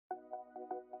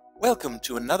Welcome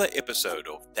to another episode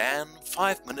of Dan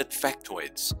 5-Minute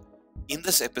Factoids. In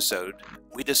this episode,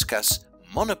 we discuss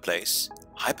monoplace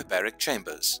hyperbaric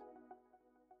chambers.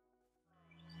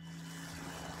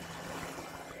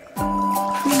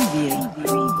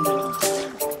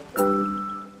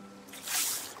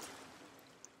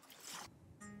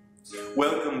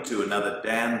 Welcome to another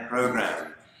Dan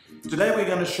program. Today we're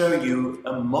going to show you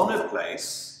a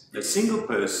monoplace, a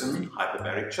single-person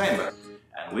hyperbaric chamber.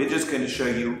 And we're just going to show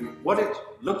you what it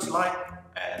looks like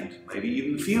and maybe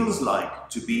even feels like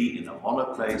to be in a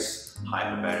monoplace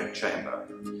hyperbaric chamber.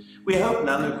 We hope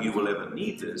none of you will ever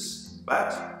need this,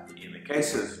 but in the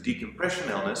case of decompression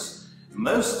illness,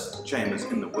 most chambers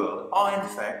in the world are in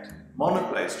fact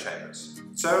monoplace chambers.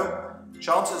 So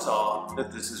chances are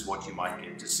that this is what you might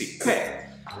get to see. Okay,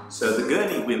 so the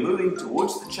gurney, we're moving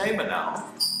towards the chamber now,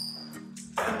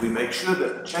 and we make sure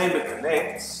that the chamber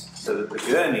connects so that the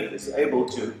gurney is able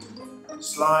to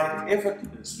slide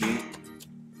effortlessly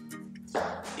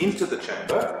into the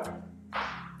chamber.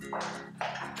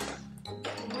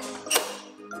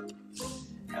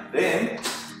 And then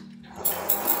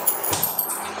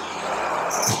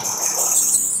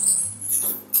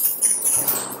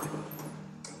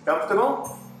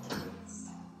comfortable?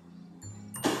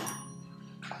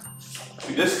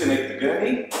 You disconnect the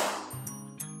gurney.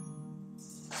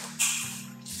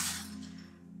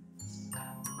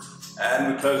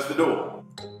 And we close the door.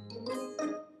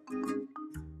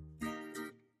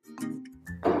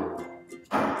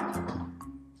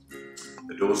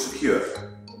 The door's secure.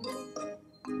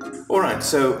 Alright,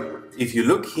 so if you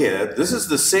look here, this is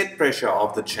the set pressure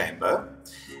of the chamber,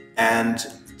 and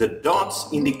the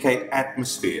dots indicate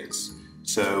atmospheres.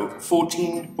 So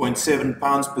 14.7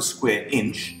 pounds per square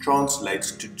inch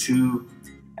translates to 2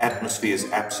 atmospheres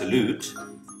absolute.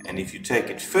 And if you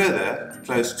take it further,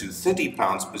 close to 30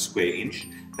 pounds per square inch,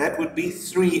 that would be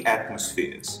 3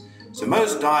 atmospheres. So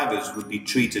most divers would be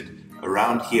treated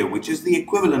around here, which is the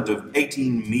equivalent of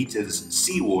 18 meters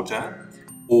seawater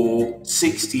or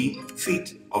 60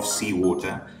 feet of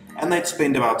seawater, and they'd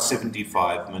spend about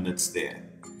 75 minutes there.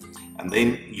 And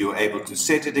then you're able to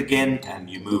set it again and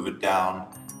you move it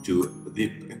down to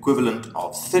the equivalent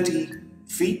of 30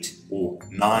 feet or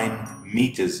 9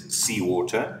 meters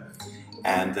seawater,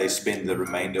 and they spend the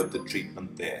remainder of the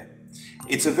treatment there.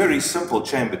 It's a very simple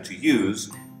chamber to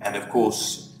use, and of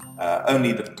course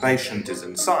only the patient is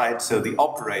inside, so the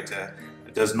operator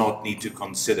does not need to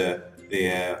consider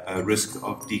their risk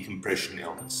of decompression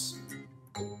illness.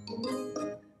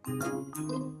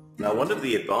 Now, one of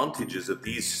the advantages of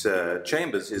these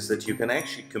chambers is that you can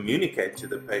actually communicate to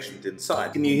the patient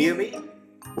inside. Can you hear me?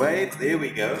 Wait, there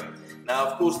we go. Now,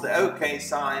 of course, the OK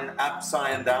sign, up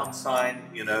sign, down sign,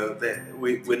 you know,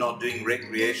 we're not doing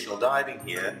recreational diving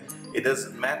here. It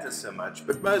doesn't matter so much,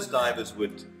 but most divers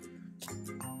would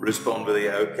respond with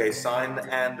the OK sign,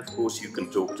 and of course you can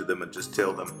talk to them and just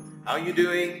tell them, how are you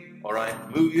doing? All right,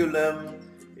 move your limb.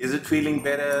 Is it feeling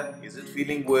better? Is it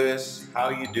feeling worse? How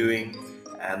are you doing?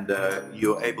 And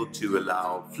you're able to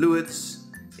allow fluids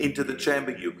into the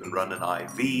chamber. You can run an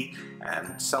IV,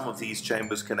 and some of these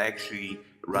chambers can actually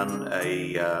run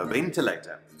a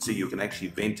ventilator, so you can actually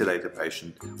ventilate a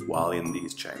patient while in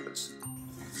these chambers.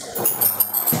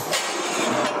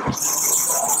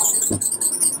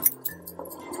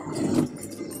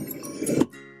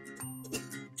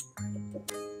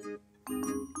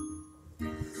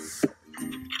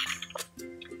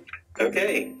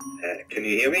 Okay, can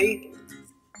you hear me?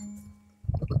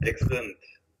 Excellent.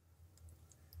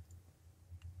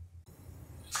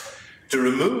 To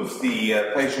remove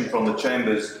the patient from the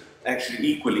chamber is actually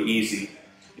equally easy.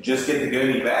 You just get the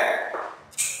gurney back.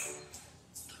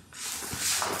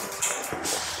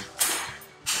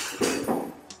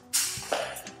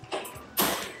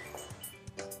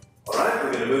 Alright,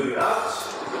 we're going to move you out.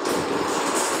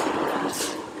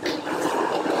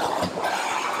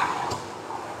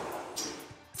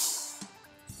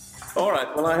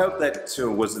 Alright, well, I hope that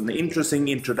was an interesting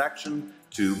introduction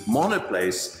to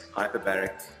monoplace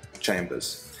hyperbaric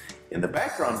chambers. In the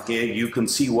background here you can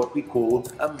see what we call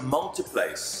a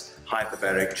multiplace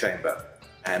hyperbaric chamber,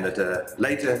 and at a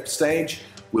later stage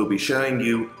we'll be showing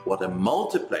you what a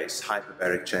multiplace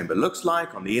hyperbaric chamber looks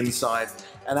like on the inside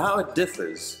and how it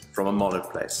differs from a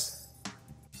monoplace.